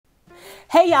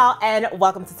Hey y'all, and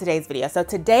welcome to today's video. So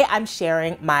today I'm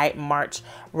sharing my March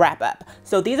wrap up.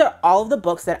 So these are all of the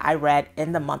books that I read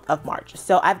in the month of March.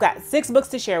 So I've got 6 books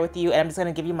to share with you, and I'm just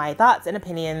gonna give you my thoughts and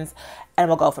opinions, and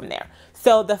we'll go from there.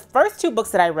 So the first 2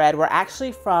 books that I read were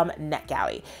actually from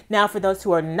NetGalley. Now, for those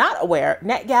who are not aware,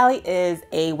 NetGalley is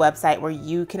a website where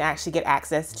you can actually get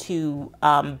access to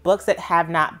books that have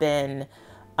not been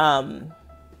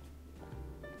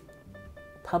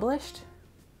published,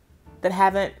 that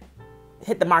haven't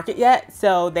hit the market yet.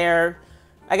 So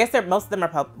most of them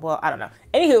are well, I don't know.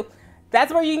 Anywho,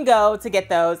 that's where you can go to get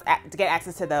those, to get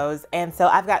access to those. And so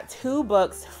I've got 2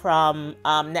 books from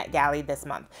NetGalley this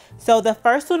month. So the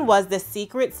first one was The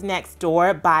Secrets Next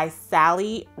Door by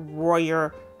Sally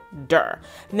Royer Durr.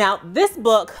 Now this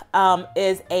book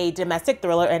is a domestic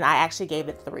thriller, and I actually gave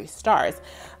it 3 stars.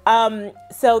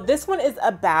 So this one is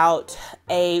about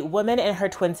a woman and her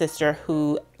twin sister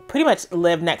who pretty much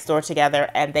live next door together,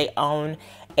 and they own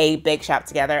a bake shop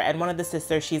together. And one of the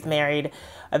sisters, she's married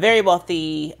a very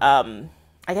wealthy, I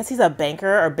guess he's a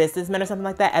banker or businessman or something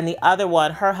like that. And the other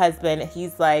one, her husband,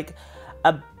 he's like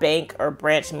a bank or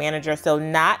branch manager. So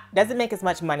doesn't make as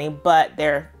much money, but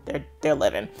they're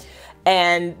living.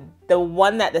 And the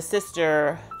one that the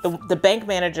sister, the bank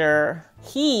manager,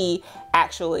 he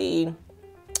actually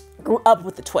grew up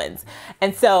with the twins.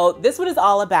 And so this one is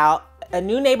all about a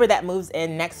new neighbor that moves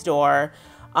in next door,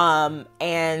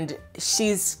 and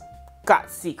she's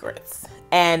got secrets,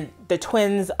 and the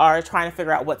twins are trying to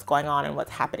figure out what's going on and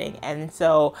what's happening. And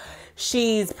so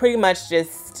she's pretty much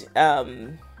just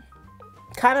kind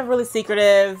of really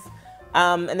secretive,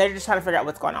 and they're just trying to figure out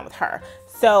what's going on with her.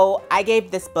 So I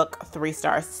gave this book 3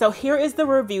 stars. So here is the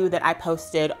review that I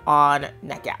posted on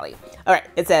NetGalley. All right,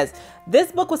 it says,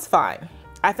 "This book was fine.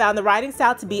 I found the writing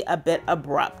style to be a bit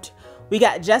abrupt. We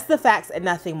got just the facts and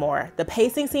nothing more. The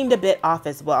pacing seemed a bit off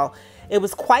as well. It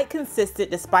was quite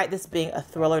consistent despite this being a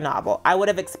thriller novel. I would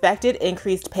have expected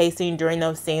increased pacing during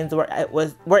those scenes where it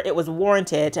was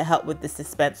warranted to help with the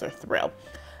suspense or thrill.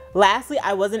 Lastly,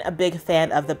 I wasn't a big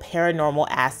fan of the paranormal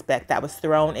aspect that was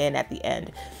thrown in at the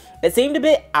end. It seemed a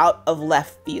bit out of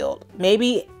left field.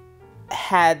 Maybe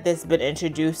had this been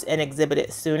introduced and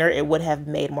exhibited sooner, it would have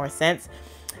made more sense.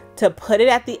 To put it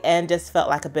at the end just felt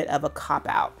like a bit of a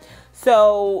cop-out."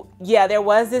 So yeah, there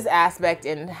was this aspect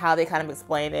in how they kind of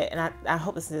explained it, and I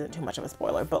hope this isn't too much of a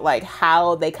spoiler, but like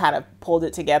how they kind of pulled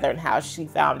it together and how she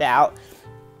found out.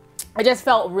 It just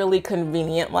felt really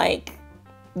convenient. Like,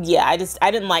 yeah, I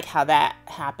didn't like how that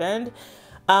happened.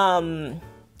 And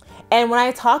when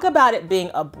I talk about it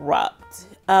being abrupt,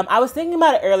 I was thinking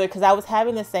about it earlier because I was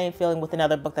having the same feeling with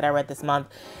another book that I read this month,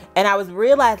 and I was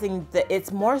realizing that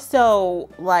it's more so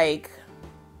like,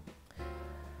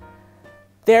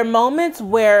 there are moments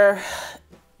where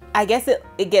I guess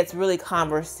it gets really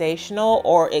conversational,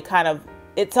 or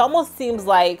it almost seems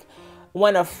like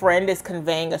when a friend is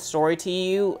conveying a story to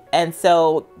you, and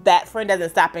so that friend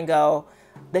doesn't stop and go,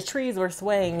 "The trees were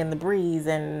swaying in the breeze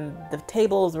and the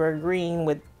tables were agreeing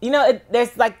with,"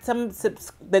 there's like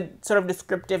the sort of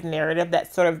descriptive narrative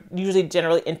that sort of usually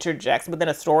generally interjects within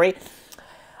a story.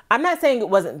 I'm not saying it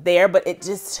wasn't there, but it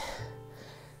just,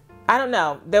 I don't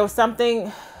know. There was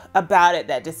something about it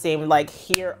that just seemed like,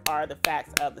 here are the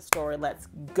facts of the story, let's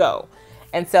go.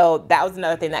 And so that was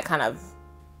another thing that kind of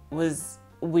was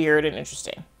weird and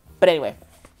interesting. But anyway,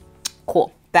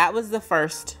 cool. That was the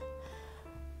first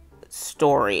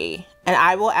story. And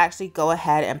I will actually go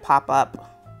ahead and pop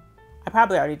up, I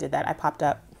probably already did that. I popped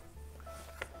up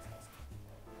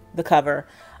the cover.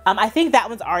 I think that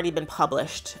one's already been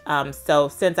published. So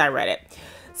since I read it.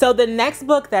 So the next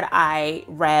book that I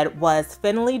read was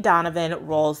Finlay Donovan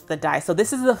Rolls the Dice. So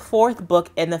this is the 4th book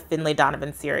in the Finlay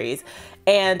Donovan series.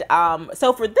 And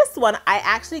so for this one, I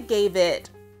actually gave it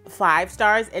 5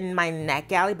 stars in my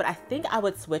NetGalley, but I think I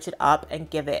would switch it up and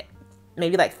give it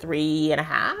maybe like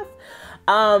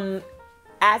 3.5.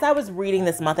 As I was reading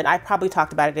this month, and I probably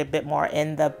talked about it a bit more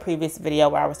in the previous video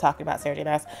where I was talking about Sarah J.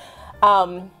 Maas,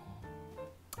 I'm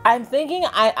thinking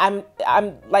I'm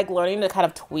like learning to kind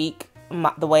of tweak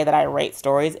the way that I rate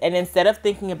stories, and instead of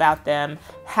thinking about them,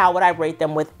 how would I rate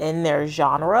them within their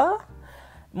genre,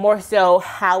 more so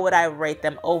how would I rate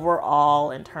them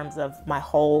overall in terms of my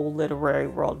whole literary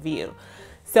worldview.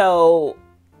 So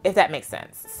if that makes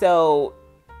sense. So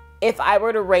if I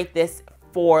were to rate this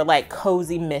for like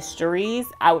cozy mysteries,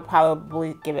 I would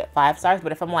probably give it 5 stars.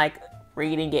 But if I'm like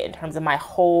reading it in terms of my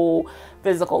whole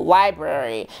physical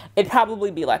library, it'd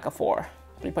probably be like a 4,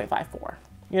 3.54.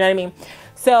 You know what I mean?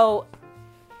 So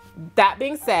that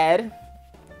being said,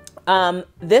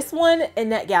 this one in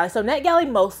NetGalley. So NetGalley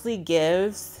mostly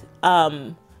gives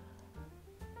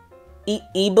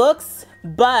ebooks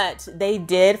But they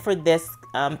did for this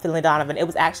Finley Donovan, it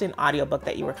was actually an audiobook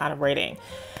that you were kind of reading.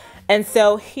 And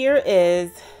so here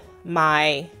is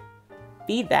my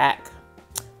feedback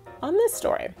on this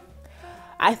story.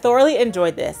 I thoroughly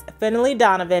enjoyed this. Finley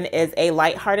Donovan is a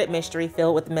lighthearted mystery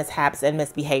filled with mishaps and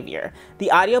misbehavior.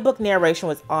 The audiobook narration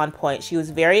was on point. She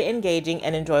was very engaging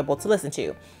and enjoyable to listen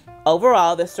to.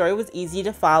 Overall, the story was easy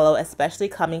to follow, especially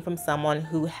coming from someone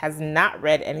who has not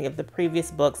read any of the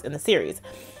previous books in the series.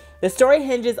 The story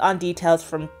hinges on details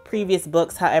from previous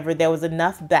books. However, there was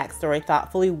enough backstory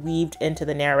thoughtfully weaved into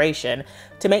the narration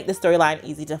to make the storyline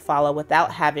easy to follow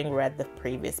without having read the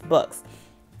previous books.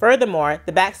 Furthermore,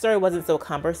 the backstory wasn't so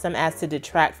cumbersome as to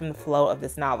detract from the flow of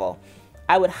this novel.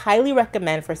 I would highly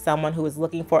recommend for someone who is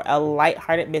looking for a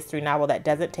lighthearted mystery novel that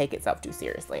doesn't take itself too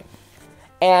seriously.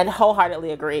 And wholeheartedly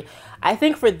agree. I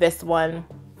think for this one,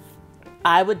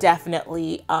 I would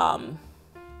definitely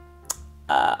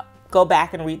go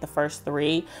back and read the first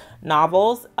 3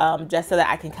 novels just so that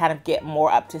I can kind of get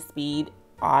more up to speed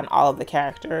on all of the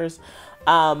characters.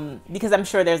 Because I'm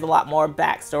sure there's a lot more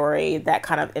backstory that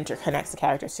kind of interconnects the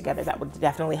characters together that would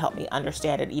definitely help me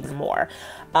understand it even more.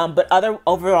 But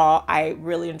overall, I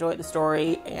really enjoyed the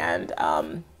story, and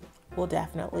will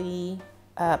definitely,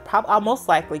 I'll most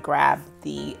likely grab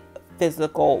the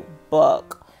physical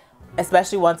book,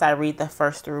 especially once I read the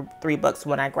first 3 books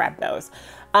when I grab those.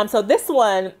 So this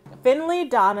one, Finley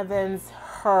Donovan's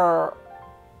her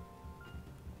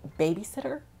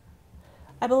babysitter,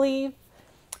 I believe.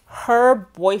 Her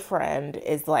boyfriend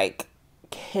is like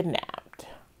kidnapped,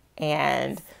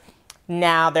 and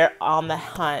now they're on the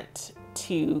hunt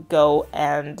to go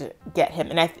and get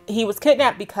him. And he was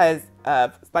kidnapped because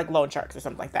of like loan sharks or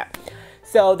something like that.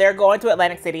 So they're going to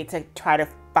Atlantic City to try to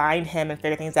find him and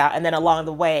figure things out. And then along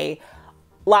the way,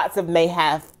 lots of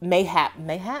mishap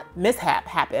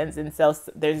happens. And so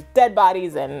there's dead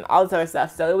bodies and all this other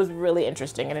stuff. So it was really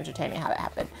interesting and entertaining how that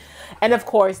happened. And of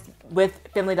course, with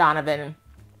Finley Donovan,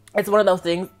 it's one of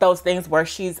those things where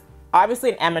she's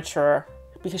obviously an amateur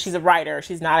because she's a writer.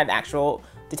 She's not an actual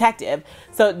detective.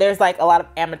 So there's like a lot of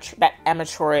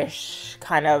amateurish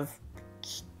kind of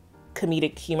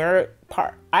comedic humor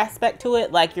aspect to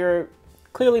it. Like you're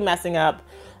clearly messing up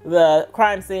the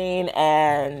crime scene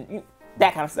and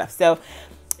that kind of stuff. So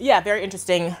yeah, very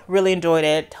interesting. Really enjoyed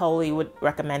it. Totally would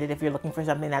recommend it if you're looking for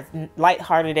something that's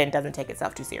lighthearted and doesn't take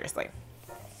itself too seriously.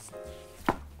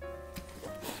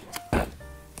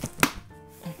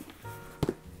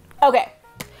 Okay,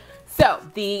 so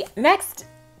the next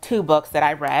 2 books that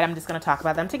I read, I'm just going to talk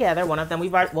about them together. One of them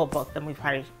both of them we've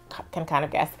probably can kind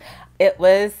of guess. It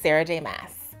was Sarah J.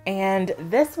 Maas. And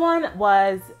this one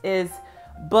is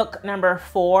book number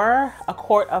 4, A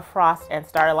Court of Frost and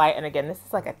Starlight. And again, this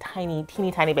is like a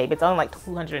teeny tiny baby. It's only like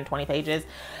 220 pages.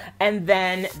 And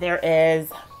then there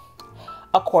is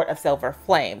A Court of Silver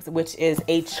Flames, which is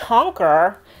a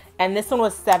chunker. And this one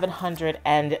was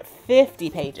 750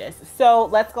 pages. So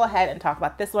let's go ahead and talk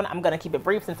about this one. I'm going to keep it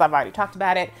brief since I've already talked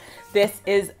about it. This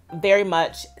is very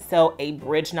much so a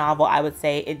bridge novel, I would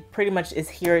say. It pretty much is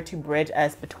here to bridge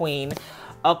us between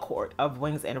A Court of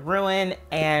Wings and Ruin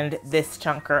and this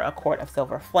chunker, A Court of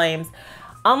Silver Flames.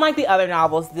 Unlike the other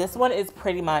novels, this one is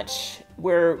pretty much,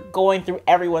 we're going through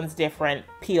everyone's different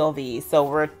POV.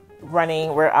 So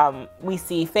we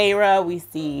see Feyre, we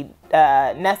see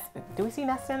Nest. Do we see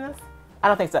Nesta in this? I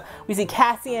don't think so. We see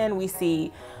Cassian, we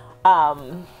see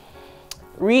Rhysand,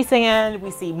 we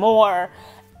see more.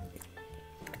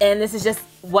 And this is just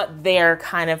what they're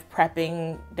kind of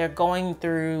prepping. They're going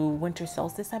through winter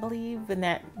solstice, I believe, in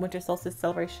that winter solstice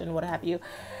celebration, what have you.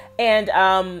 And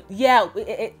yeah,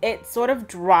 it sort of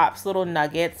drops little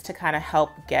nuggets to kind of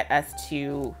help get us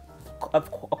to A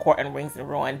Court and Wings and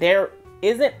Ruin. There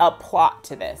isn't a plot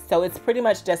to this. So it's pretty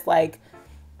much just like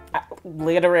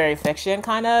literary fiction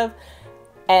kind of,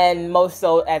 and most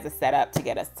so as a setup to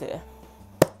get us to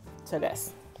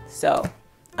this. So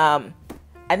I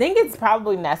think it's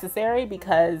probably necessary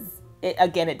because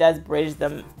it does bridge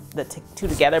the 2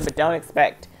 together, but don't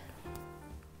expect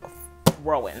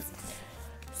whirlwinds.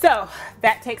 So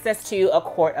that takes us to A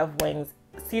Court of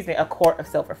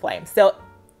Silver Flame. So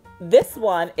this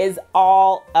one is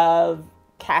all of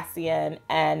Cassian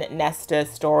and Nesta's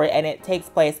story, and it takes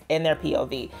place in their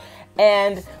POV.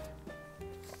 And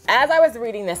as I was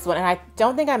reading this one, and I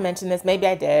don't think I mentioned this, maybe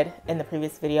I did in the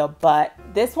previous video, but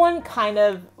this one kind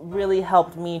of really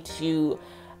helped me to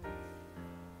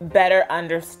better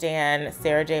understand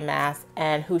Sarah J. Maas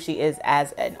and who she is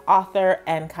as an author,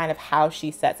 and kind of how she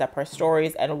sets up her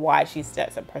stories and why she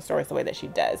sets up her stories the way that she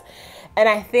does. And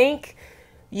I think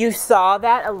you saw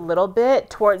that a little bit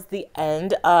towards the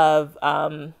end of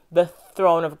the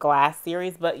Throne of Glass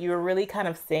series, but you're really kind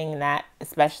of seeing that,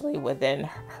 especially within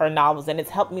her novels, and it's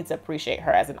helped me to appreciate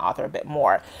her as an author a bit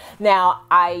more. Now,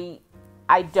 I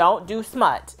don't do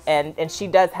smut, and she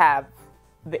does have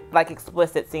like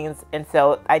explicit scenes, and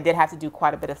so I did have to do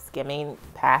quite a bit of skimming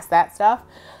past that stuff.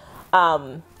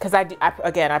 Because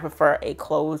I prefer a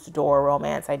closed door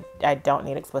romance. I don't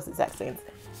need explicit sex scenes.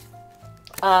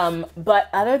 But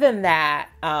other than that,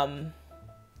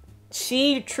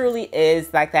 she truly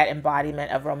is like that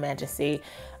embodiment of romanticy,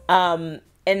 in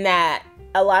that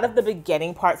a lot of the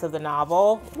beginning parts of the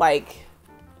novel, like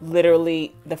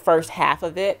literally the first half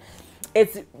of it,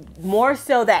 it's more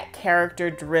so that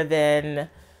character-driven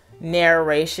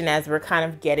narration as we're kind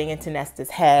of getting into Nesta's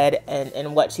head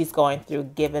and what she's going through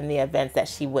given the events that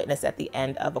she witnessed at the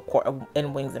end of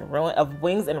Wings and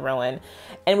Ruin.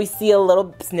 And we see a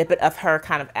little snippet of her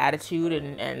kind of attitude,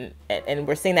 and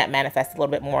we're seeing that manifest a little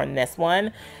bit more in this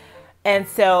one. And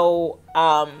so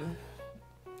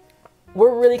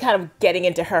we're really kind of getting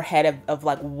into her head of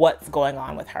like what's going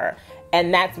on with her.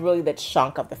 And that's really the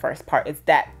chunk of the first part. It's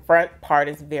that front part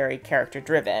is very character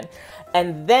driven.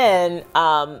 And then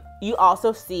you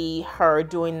also see her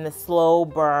doing the slow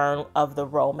burn of the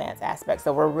romance aspect.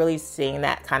 So we're really seeing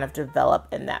that kind of develop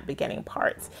in that beginning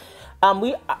parts. We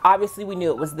knew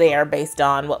it was there based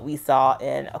on what we saw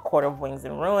in A Court of Wings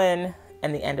and Ruin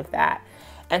and the end of that.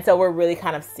 And so we're really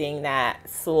kind of seeing that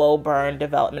slow burn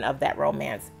development of that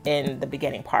romance in the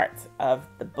beginning parts of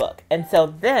the book. And so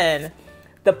then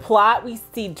the plot, we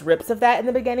see drips of that in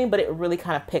the beginning, but it really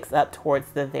kind of picks up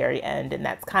towards the very end. And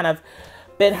that's kind of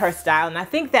been her style. And I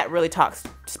think that really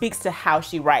speaks to how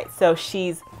she writes. So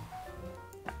she's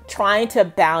trying to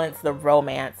balance the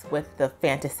romance with the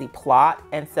fantasy plot.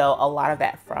 And so a lot of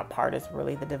that front part is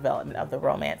really the development of the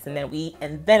romance. And then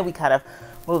we kind of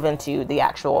move into the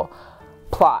actual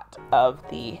plot of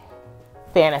the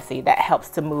fantasy that helps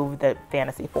to move the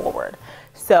fantasy forward.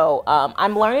 So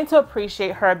I'm learning to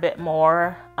appreciate her a bit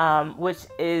more, which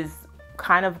is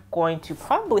kind of going to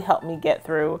probably help me get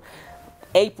through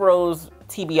April's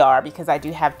TBR, because I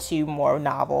do have 2 more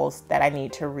novels that I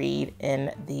need to read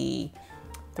in the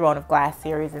Throne of Glass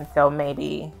series. And so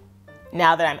maybe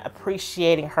now that I'm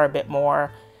appreciating her a bit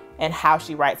more and how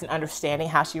she writes and understanding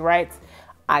how she writes,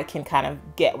 I can kind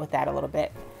of get with that a little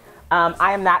bit.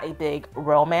 I am not a big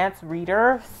romance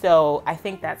reader, so I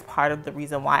think that's part of the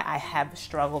reason why I have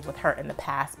struggled with her in the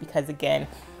past, because again,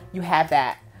 you have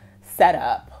that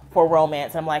setup for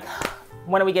romance. I'm like,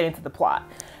 when are we getting to the plot?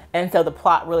 And so the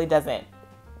plot really doesn't,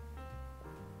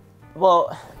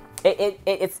 well,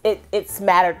 it's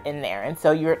smattered in there. And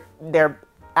so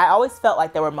I always felt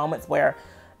like there were moments where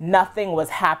nothing was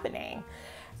happening.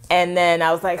 And then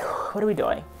I was like, what are we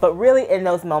doing? But really in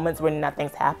those moments where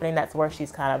nothing's happening, that's where she's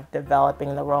kind of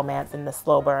developing the romance and the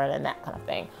slow burn and that kind of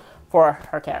thing for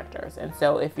her characters. And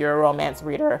so if you're a romance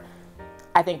reader,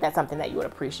 I think that's something that you would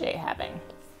appreciate having.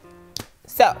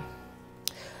 So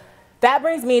that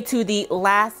brings me to the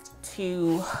last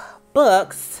 2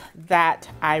 books that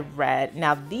I read.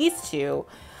 Now these 2,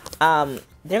 they're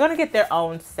going to get their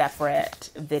own separate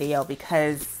video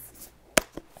because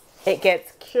it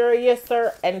gets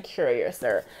curiouser and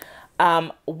curiouser.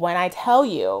 When I tell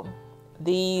you,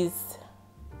 these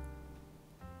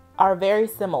are very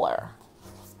similar.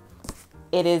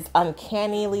 It is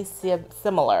uncannily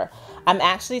similar. I'm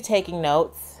actually taking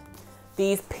notes.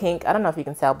 These pink, I don't know if you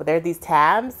can tell, but there are these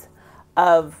tabs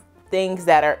of things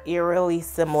that are eerily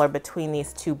similar between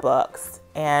these 2 books.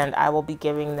 And I will be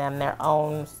giving them their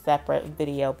own separate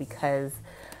video because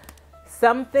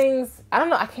some things, I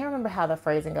don't know, I can't remember how the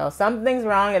phrasing goes. Something's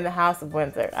wrong in the House of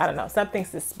Windsor. I don't know, something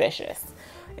suspicious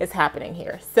is happening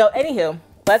here. So anywho,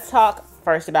 let's talk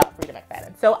first about Frida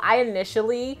McFadden. So I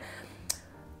initially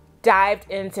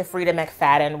dived into Frida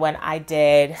McFadden when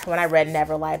I read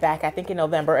Never Lie Back, I think in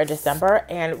November or December,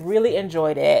 and really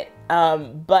enjoyed it.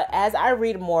 But as I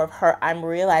read more of her, I'm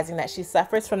realizing that she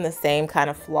suffers from the same kind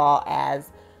of flaw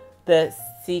as the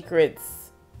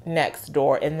Secrets Next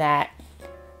Door, in that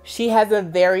she has a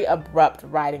very abrupt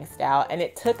writing style, and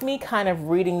it took me kind of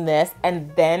reading this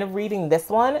and then reading this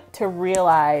one to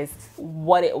realize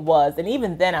what it was. And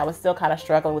even then I was still kind of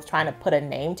struggling with trying to put a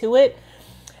name to it.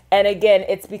 And again,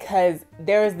 it's because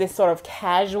there is this sort of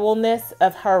casualness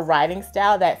of her writing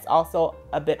style that's also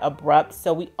a bit abrupt,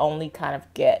 so we only kind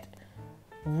of get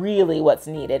really what's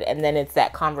needed. And then it's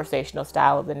that conversational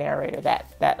style of the narrator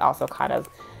that also kind of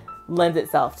lends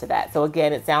itself to that. So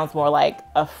again, it sounds more like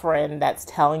a friend that's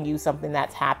telling you something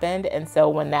that's happened. And so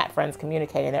when that friend's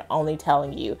communicating, they're only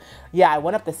telling you, yeah, I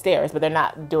went up the stairs, but they're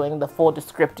not doing the full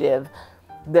descriptive,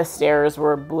 the stairs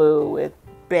were blue with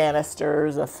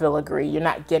banisters of filigree. You're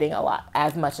not getting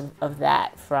as much of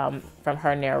that from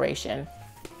her narration.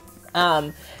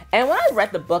 And when I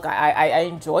read the book, I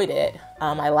enjoyed it.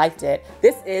 I liked it.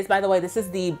 This is, by the way, this is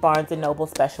the Barnes & Noble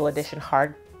Special Edition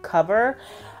hardcover.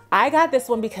 I got this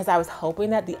one because I was hoping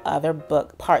that the other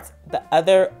books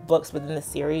within the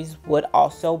series would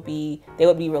also be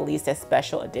released as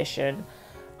special edition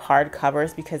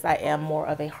hardcovers, because I am more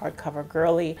of a hardcover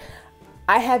girly.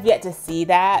 I have yet to see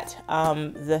that.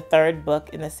 The third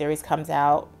book in the series comes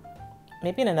out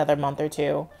maybe in another month or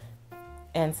two.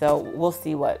 And so we'll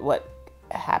see what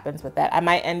happens with that. I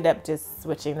might end up just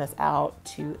switching this out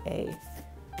to a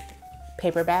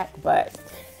paperback, but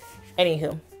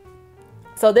anywho.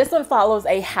 So this one follows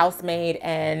a housemaid,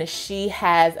 and she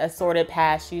has a sordid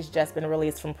past. She's just been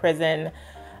released from prison,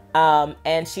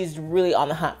 and she's really on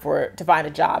the hunt to find a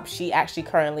job. She actually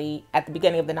currently, at the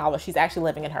beginning of the novel, she's actually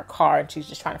living in her car, and she's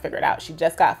just trying to figure it out. She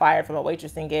just got fired from a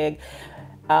waitressing gig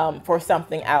for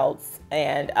something else,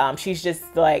 and she's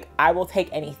just like, I will take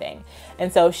anything.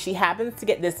 And so she happens to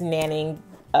get this nannying,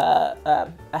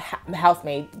 a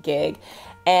housemaid gig,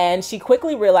 and she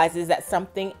quickly realizes that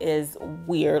something is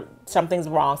weird, something's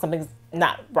wrong, something's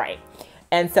not right.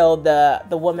 And so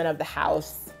the woman of the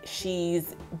house,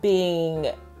 she's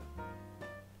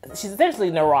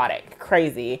essentially neurotic,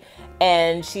 crazy,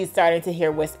 and she's starting to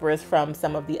hear whispers from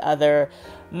some of the other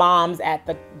moms at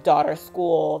the daughter's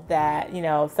school that, you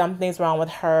know, something's wrong with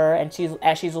her. And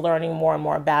as she's learning more and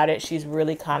more about it, she's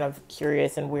really kind of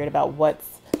curious and weird about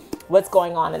what's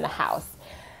going on in the house.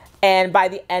 And by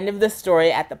the end of the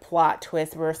story, at the plot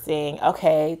twist, we're seeing,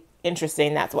 okay,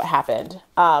 interesting, that's what happened.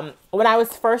 When I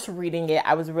was first reading it,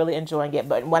 I was really enjoying it.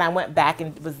 But when I went back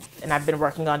and I've been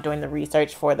working on doing the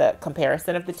research for the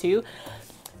comparison of the two,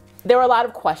 there were a lot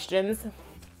of questions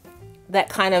that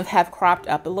kind of have cropped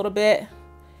up a little bit.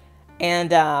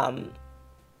 And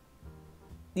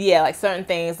yeah, like certain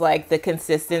things like the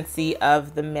consistency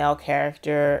of the male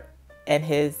character and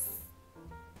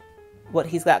what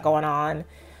he's got going on.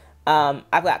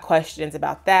 I've got questions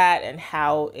about that and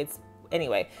how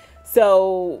anyway.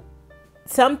 So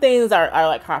some things are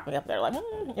like cropping up there, like,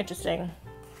 interesting.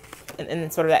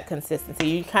 And sort of that consistency,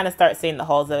 you kind of start seeing the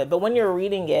holes of it. But when you're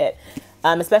reading it,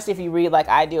 especially if you read like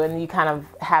I do, and you kind of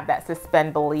have that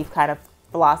suspend belief kind of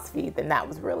philosophy, then that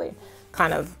was really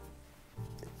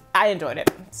I enjoyed it.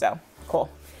 So cool.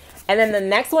 And then the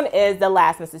next one is The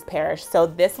Last Mrs. Parrish. So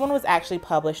this one was actually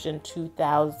published in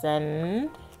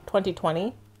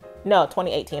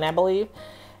 2018, I believe.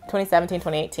 2017,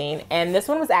 2018. And this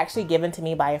one was actually given to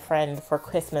me by a friend for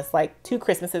Christmas, like 2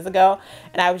 Christmases ago.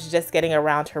 And I was just getting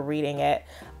around to reading it.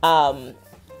 And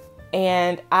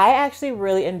I actually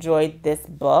really enjoyed this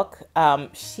book.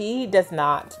 She has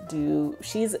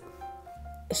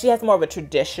more of a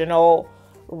traditional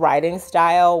writing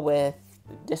style with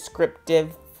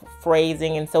descriptive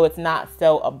phrasing. And so it's not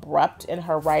so abrupt in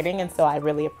her writing. And so I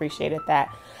really appreciated that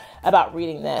about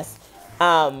reading this.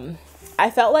 I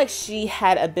felt like she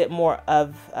had a bit more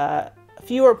of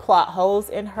fewer plot holes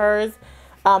in hers.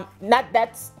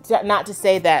 That's not to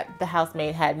say that The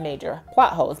Housemaid had major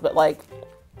plot holes, but like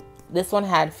this one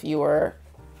had fewer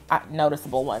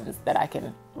noticeable ones that I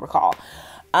can recall.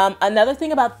 Another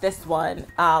thing about this one,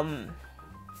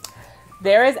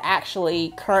 there is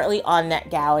actually currently on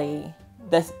NetGalley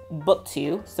this book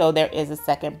 2. So there is a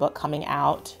second book coming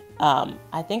out.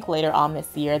 I think later on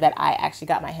this year that I actually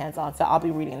got my hands on. So I'll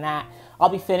be reading that. I'll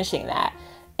be finishing that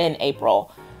in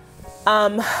April.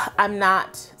 I'm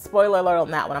not, spoiler alert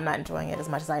on that one, I'm not enjoying it as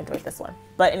much as I enjoyed this one.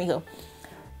 But anywho,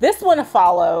 this one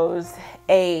follows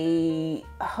a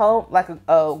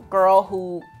girl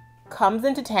who comes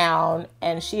into town,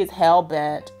 and she is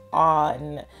hell-bent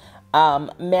on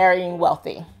marrying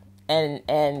wealthy.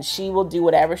 And she will do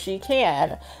whatever she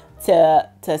can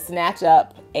to snatch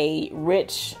up a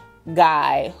rich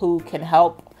guy who can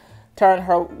help turn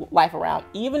her life around,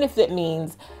 even if it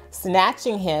means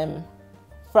snatching him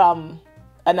from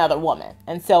another woman.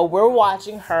 And so we're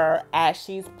watching her as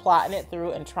she's plotting it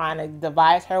through and trying to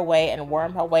devise her way and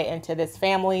worm her way into this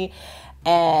family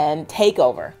and take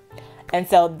over. And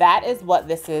so that is what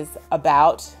this is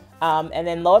about. And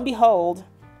then lo and behold,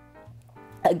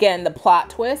 again, the plot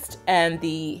twist and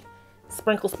the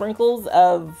sprinkles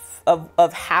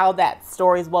of how that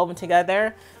story is woven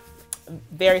together,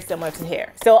 very similar to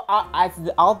here. So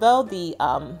although the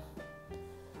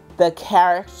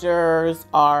characters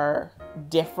are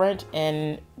different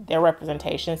in their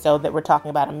representation, so that we're talking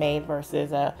about a maid versus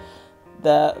the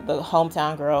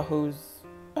hometown girl who's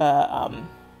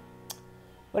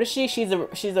what is she? She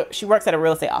works at a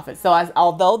real estate office. So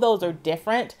although those are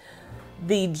different,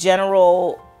 the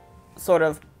general sort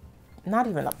of not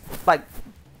even like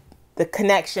the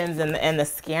connections and the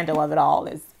scandal of it all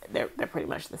is they're pretty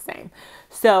much the same.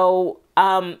 So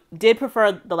did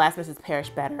prefer The Last Mrs. Parrish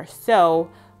better. So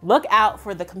look out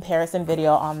for the comparison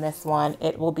video on this one.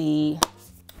 It will be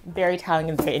very telling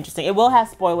and very interesting. It will have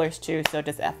spoilers too, so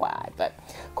just FYI, but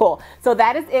cool. So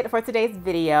that is it for today's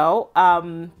video.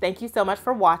 Thank you so much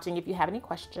for watching. If you have any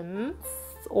questions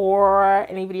or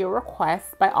any video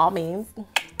requests, by all means,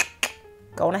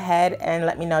 go on ahead and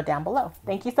let me know down below.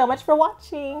 Thank you so much for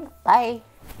watching. Bye.